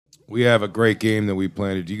We have a great game that we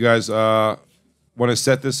planned. Do you guys want to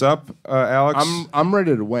set this up, Alex? I'm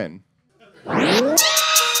ready to win. Who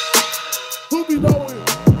be knowin'?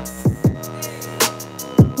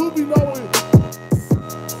 Who be knowin'?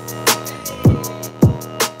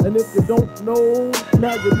 And if you don't know,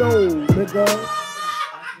 now you know, nigga.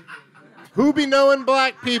 Who be knowing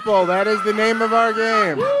black people? That is the name of our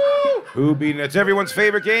game. It's everyone's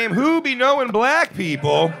favorite game. Who be knowing black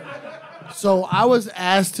people? So I was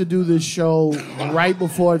asked to do this show right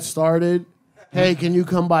before it started. Hey, can you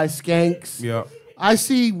come by Skanks? Yeah. I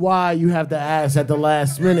see why you have to ask at the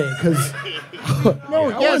last minute, because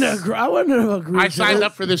I wouldn't have agreed. I signed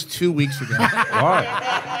up for this 2 weeks ago. Why?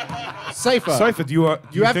 Cipha, do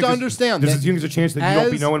you have to understand. Do you think there's a chance that you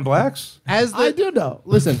don't be knowing blacks? I do know.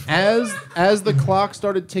 Listen, as the clock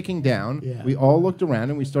started ticking down, we all looked around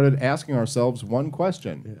and we started asking ourselves one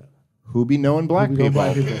question. Yeah. Who be knowing black people?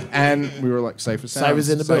 And we were like, Cipha Sounds. Cipha's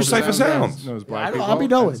in the building. Cipha Sounds. Knows black people. I'll be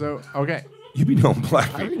knowing. So, okay. You be knowing black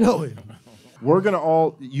people. I be knowing. We're going to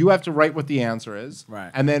all, you have to write what the answer is.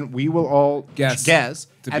 Right. And then we will all guess.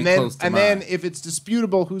 And then if it's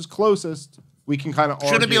disputable who's closest, we can kind of argue.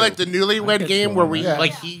 Should it be like the newlywed game where we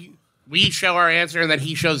we show our answer and then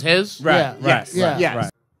he shows his? Right. Yes. Right.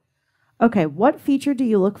 Okay, what feature do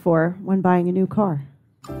you look for when buying a new car?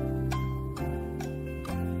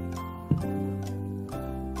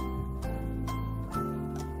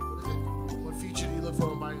 What feature do you look for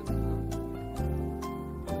when buying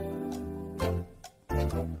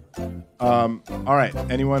All right.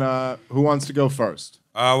 Anyone who wants to go first?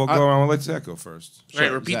 We'll go on. Let's Zach go first. Wait,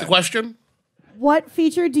 repeat the question. What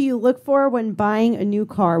feature do you look for when buying a new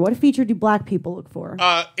car? What feature do black people look for?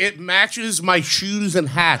 It matches my shoes and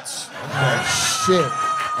hats. Shit.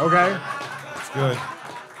 Okay. That's good.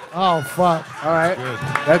 Oh, fuck. All right. Good.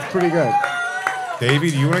 That's pretty good.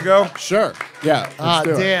 Davey, do you want to go? Sure. Yeah. Ah, Let's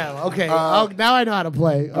do it. damn. Okay. Now I know how to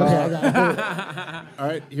play. Okay, I got it. All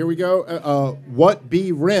right. Here we go. What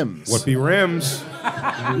be rims? What be rims?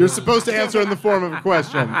 You're supposed to answer in the form of a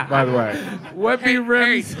question, by the way. What be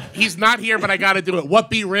rims? Hey, he's not here, but I got to do it.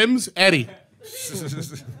 What be rims? Eddie.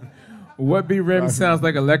 What be rims sounds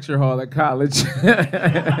like a lecture hall at college.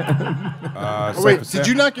 Wait, did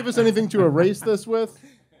you not give us anything to erase this with?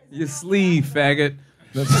 Your sleeve, faggot.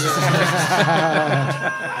 Use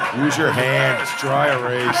your hands. Dry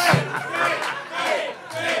erase.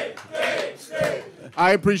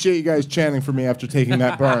 I appreciate you guys chanting for me after taking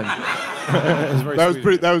that burn. That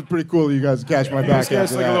was pretty cool. You guys catch my back.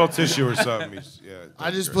 It's like a little tissue or something.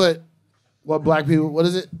 I just put what black people, what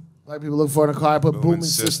is it? Black people look for in a car. I put booming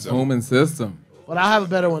system. Booming system. But I'll have a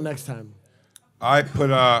better one next time. I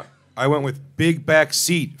went with big back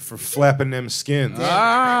seat for flapping them skins.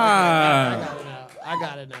 I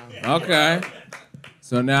got it now. Okay.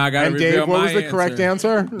 So now I got to And reveal Dave, what my was the correct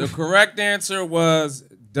answer? The correct answer was,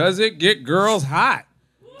 does it get girls hot?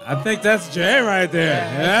 I think that's Jay right there.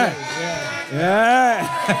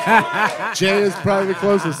 Yeah. Jay is probably the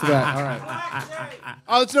closest to that. All right.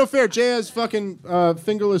 Oh, it's no fair. Jay has fucking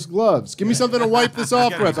fingerless gloves. Give me something to wipe this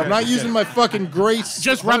off with. I'm not using my fucking Grace.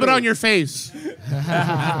 Just rub it on your face.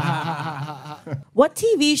 What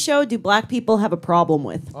TV show do black people have a problem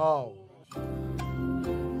with? Oh.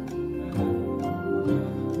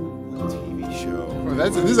 TV show. Oh,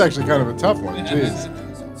 this is actually kind of a tough one. Jeez.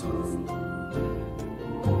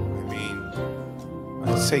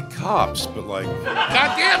 I'd say cops, but like,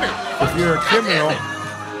 God damn it! if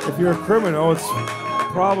you're a criminal, it's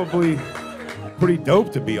probably pretty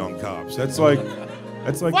dope to be on cops. That's like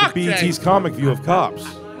Fuck the BET's Jay. comic view of cops.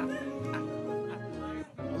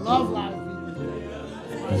 I love live PD.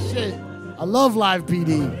 That's my shit. I love live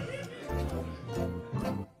PD.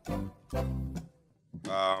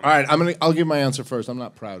 All right, I'll give my answer first. I'm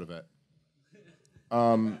not proud of it.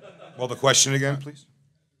 Well, the question again, please.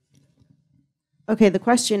 Okay, the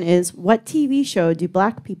question is, what TV show do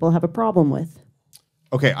black people have a problem with?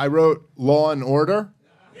 Okay, I wrote Law and Order,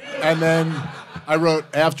 and then I wrote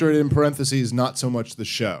after it in parentheses, not so much the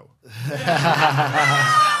show.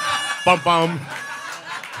 Bum bum.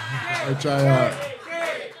 Which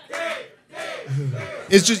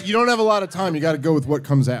it's just, you don't have a lot of time. You got to go with what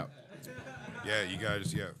comes out. Yeah, you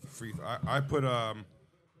guys. Yeah, free. I put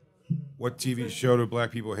what TV show do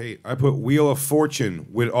black people hate? I put Wheel of Fortune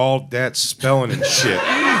with all that spelling and shit.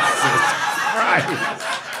 Jesus Christ.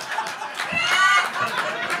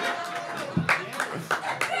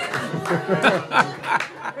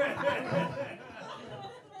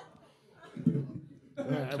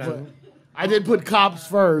 I did put cops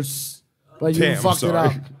first, but you fucked it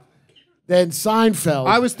up. than Seinfeld.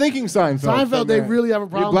 I was thinking Seinfeld. Seinfeld, they really have a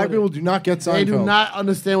problem. Black with people it. do not get Seinfeld. They do not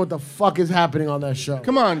understand what the fuck is happening on that show.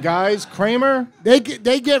 Come on, guys. Kramer? They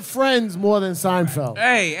get Friends more than Seinfeld.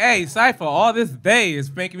 Hey, Cypher, all this bay is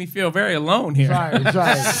making me feel very alone here. Sorry.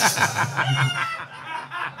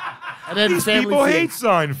 And then These Family people Feud. hate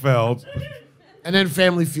Seinfeld. And then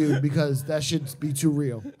Family Feud because that should be too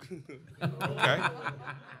real. Okay.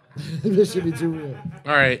 This should be too real.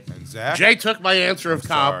 All right. And Zach? Jay took my answer of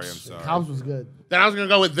cops. I'm sorry. Cops was good. Then I was going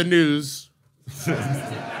to go with the news.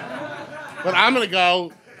 But I'm going to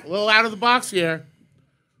go a little out of the box here.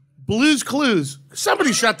 Blue's Clues.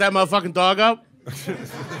 Somebody shut that motherfucking dog up.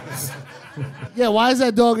 Yeah, why is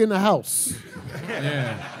that dog in the house?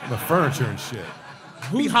 The furniture and shit.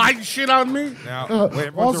 He hiding shit on me? Now, wait,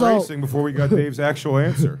 everyone's also- erasing before we got Dave's actual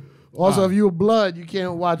answer. Also, if you were blood, you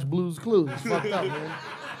can't watch Blue's Clues. It's fucked up, man.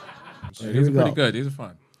 These are pretty good. These are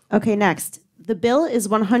fun. Okay, next. The bill is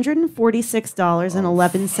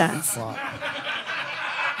 $146.11.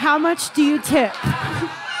 How much do you tip?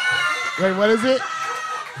 Wait, what is it?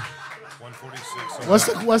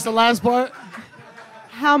 146. What's the last part?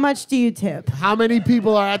 How much do you tip? How many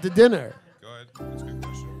people are at the dinner? Go ahead. That's a good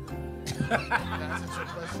question.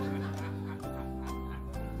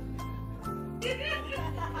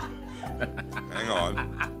 Hang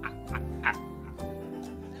on.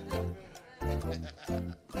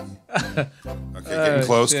 Okay, getting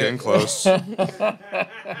close, getting close. At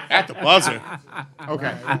the buzzer.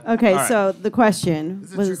 Okay. Okay, so the question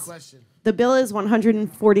This is a trick was question. the bill is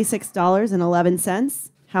 $146.11.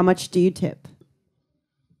 How much do you tip?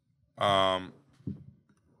 I'll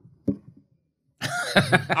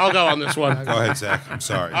go on this one. Go ahead, Zach. I'm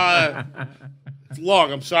sorry. It's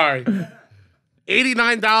long, I'm sorry.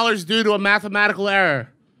 $89 due to a mathematical error.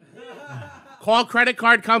 Call credit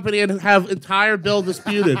card company and have entire bill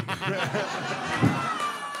disputed.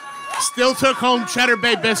 Still took home Cheddar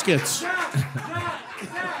Bay biscuits.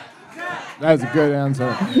 That's a good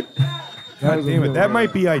answer. God damn it. That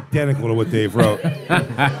might be identical to what Dave wrote.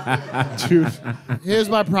 Dude. Here's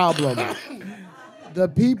my problem. The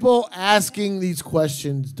people asking these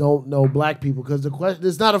questions don't know black people because the question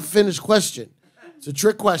it's not a finished question. It's a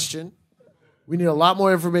trick question. We need a lot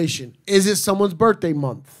more information. Is it someone's birthday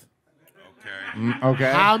month? Okay.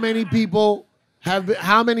 How many people have been,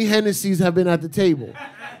 how many Hennessy's have been at the table?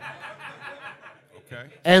 Okay.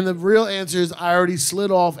 And the real answer is I already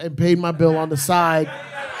slid off and paid my bill on the side,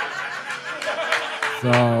 So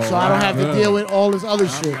I don't have to deal with all this other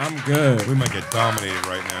shit. I'm good. We might get dominated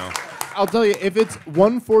right now. I'll tell you, if it's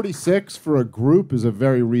 146 for a group is a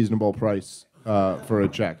very reasonable price for a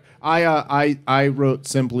check. I wrote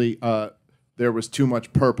simply, there was too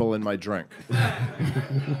much purple in my drink.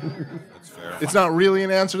 That's fair. It's not really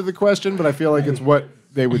an answer to the question, but I feel like it's what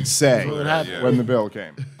they would say Yeah. when the bill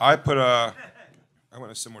came. I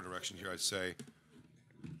went a similar direction here. I'd say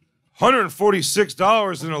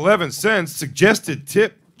 $146.11, suggested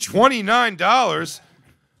tip $29.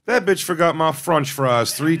 That bitch forgot my French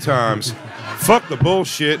fries 3 times. Fuck the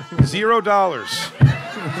bullshit. $0.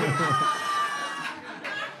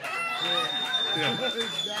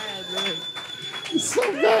 So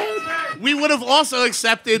bad. We would have also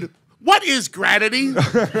accepted, what is gratitude?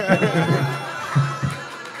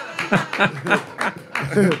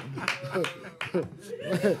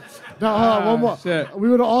 No, hold on, one more. shit. We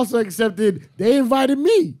would have also accepted they invited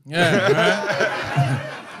me. Yeah, right?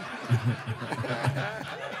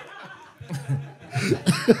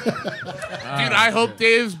 Dude, I hope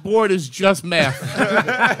Dave's board is just math.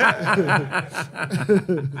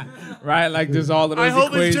 Right, like just all of those I hope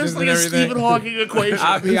equations it's just like and a everything. Stephen Hawking equation.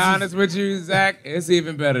 I'll be honest with you, Zach. It's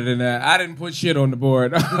even better than that. I didn't put shit on the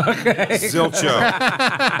board. Okay. Zilcho.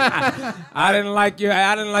 I didn't like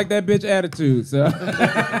that bitch attitude. So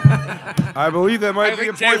I believe that might I be a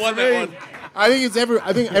think Jay point won for that me. one.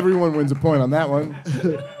 I think everyone wins a point on that one.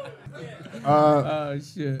 oh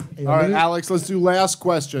shit. All right, Alex, let's do last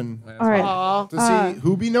question All right. to see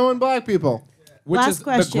who be knowing black people. Which Last is the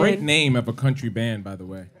question. great name of a country band, by the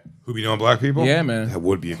way. Who be knowing black people? Yeah, man. That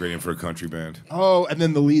would be a great name for a country band. Oh, and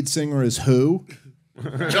then the lead singer is who?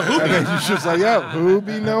 And then she's just like, yeah, who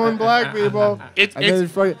be knowing black people? It's And then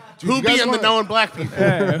fucking- Dude, you Who be guys in the wanna- knowing black people?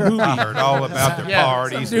 I heard all about their Yeah.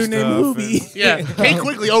 parties Dude and named stuff. Hoobie. Yeah, Kate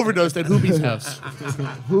quickly overdosed at Hoobie's house.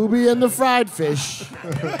 Hoobie and the fried fish.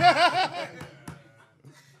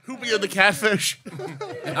 Hoobie and the catfish.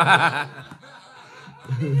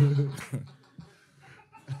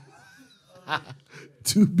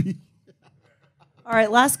 To be. All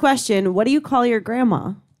right, last question. What do you call your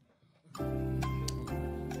grandma?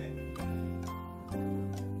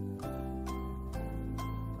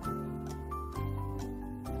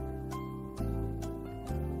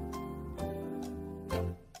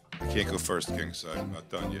 Can't go first, King side. I'm not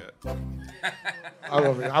done yet. I'm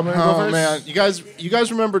gonna go Oh first. man, you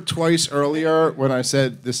guys remember twice earlier when I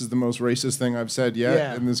said this is the most racist thing I've said yet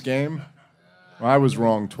Yeah. in this game? Well, I was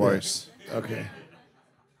wrong twice. Okay.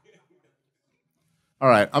 All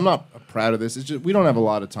right, I'm not proud of this. It's just we don't have a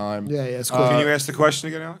lot of time. Yeah, it's cool. Can you ask the question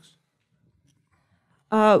again, Alex?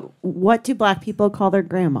 What do black people call their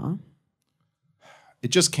grandma? It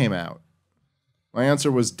just came out. My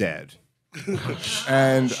answer was dead.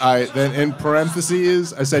 And I then in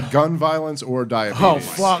parentheses I said gun violence or diabetes. Oh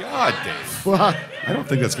fuck! God, Dave. Fuck! I don't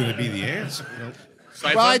think that's going to be the answer.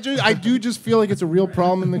 Well, I do just feel like it's a real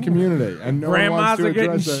problem in the community, and no one Grandmas wants to are getting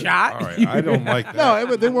address it. shot. All right, I don't like that.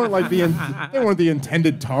 No, they weren't like they weren't the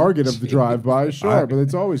intended target of the drive-by, sure, but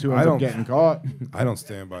it's always who ends up getting caught. I don't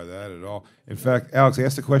stand by that at all. In fact, Alex,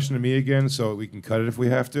 ask the question to me again so we can cut it if we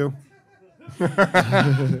have to.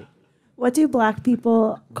 What do black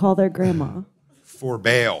people call their grandma? For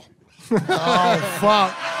bail. Oh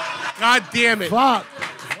fuck! God damn it. Fuck!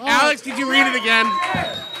 Alex, did you read it again?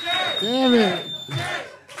 Damn it!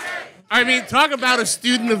 I mean, talk about a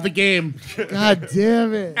student of the game. God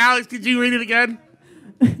damn it! Alex, could you read it again?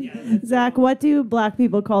 Zach, what do black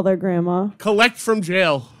people call their grandma? Collect from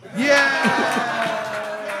jail.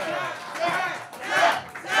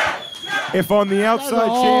 If on the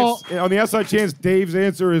outside chance Dave's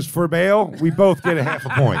answer is for bail, we both get a half a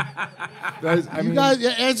point. You guys,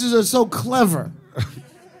 your answers are so clever.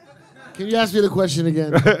 Can you ask me the question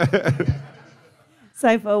again?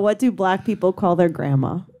 Cipha, what do black people call their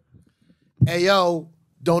grandma? Hey yo,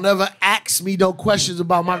 don't ever ask me no questions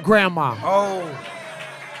about my grandma. Oh.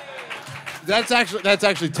 That's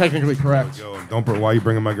actually technically correct. Go and don't. Why are you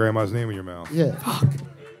bringing my grandma's name in your mouth? Yeah. Fuck.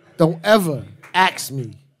 Don't ever ask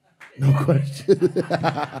me no questions.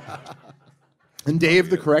 And Dave,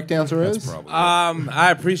 the correct answer is Probably. I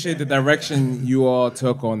appreciate the direction you all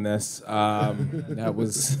took on this. That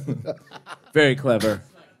was very clever.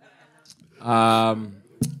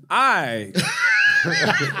 I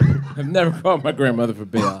have never called my grandmother for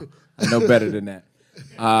bail. I know better than that.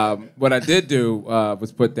 What I did do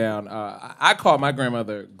was put down, I called my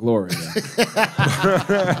grandmother Gloria.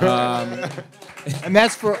 and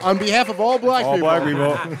that's on behalf of all black All people. black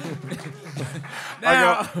people.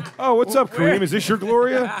 Now, Oh, what's up, Kareem? Is this your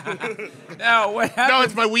Gloria? now what happened? No,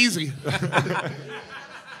 it's my Wheezy.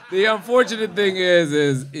 The unfortunate thing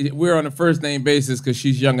is we're on a first name basis because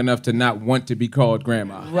she's young enough to not want to be called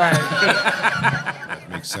grandma. Right. That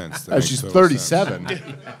makes sense. That makes She's total 37. sense.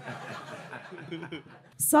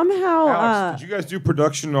 Somehow, Alex, did you guys do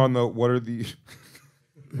production on the what are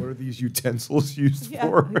these utensils used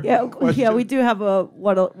for? yeah, we do have a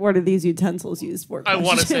what are these utensils used for? I want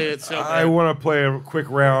to question. say it so I bad. want to play a quick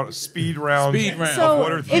speed round. Speed round. Of So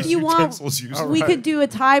what are if these you want, utensils used for? we could do a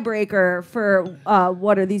tiebreaker for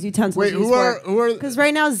what are these utensils Wait, used who are- Because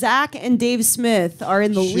right now Zach and Dave Smith are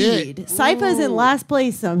in the Shit. lead. Cipha's in last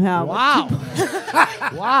place somehow. Wow.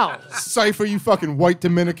 Wow. Cypher, you fucking white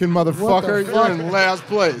Dominican motherfucker. fuck? You're in last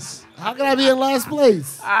place. How can I be in last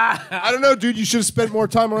place? I don't know, dude. You should have spent more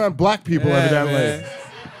time around black people, evidently. man.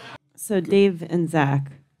 So Dave and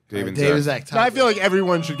Zach. Dave and Dave is Zach. that I feel like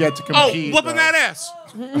everyone should get to Oh, compete. whooping though. that ass.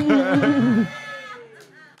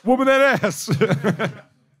 Whooping that ass.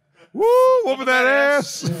 Woo, whooping that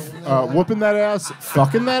ass. Whooping that ass,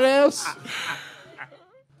 fucking that ass.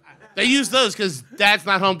 They use those because Dad's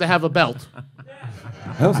not home to have a belt.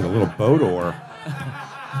 That was like a little boat oar.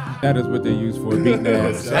 That is what they use for beating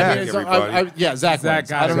ass. Zach, Okay, so everybody. yeah, Zach. Zach wins.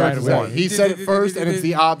 got I don't it know right what to away. say. He said it first, and it's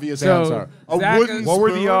the obvious So, answer. A Zach wooden is- What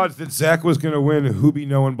were the spoon? odds that Zach was going to win Who Be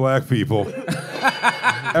Knowin' Black People?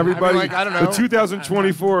 Everybody, I don't know. the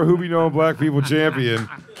 2024 Who Be Knowin' Black People champion,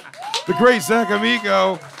 the great Zac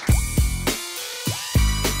Amico.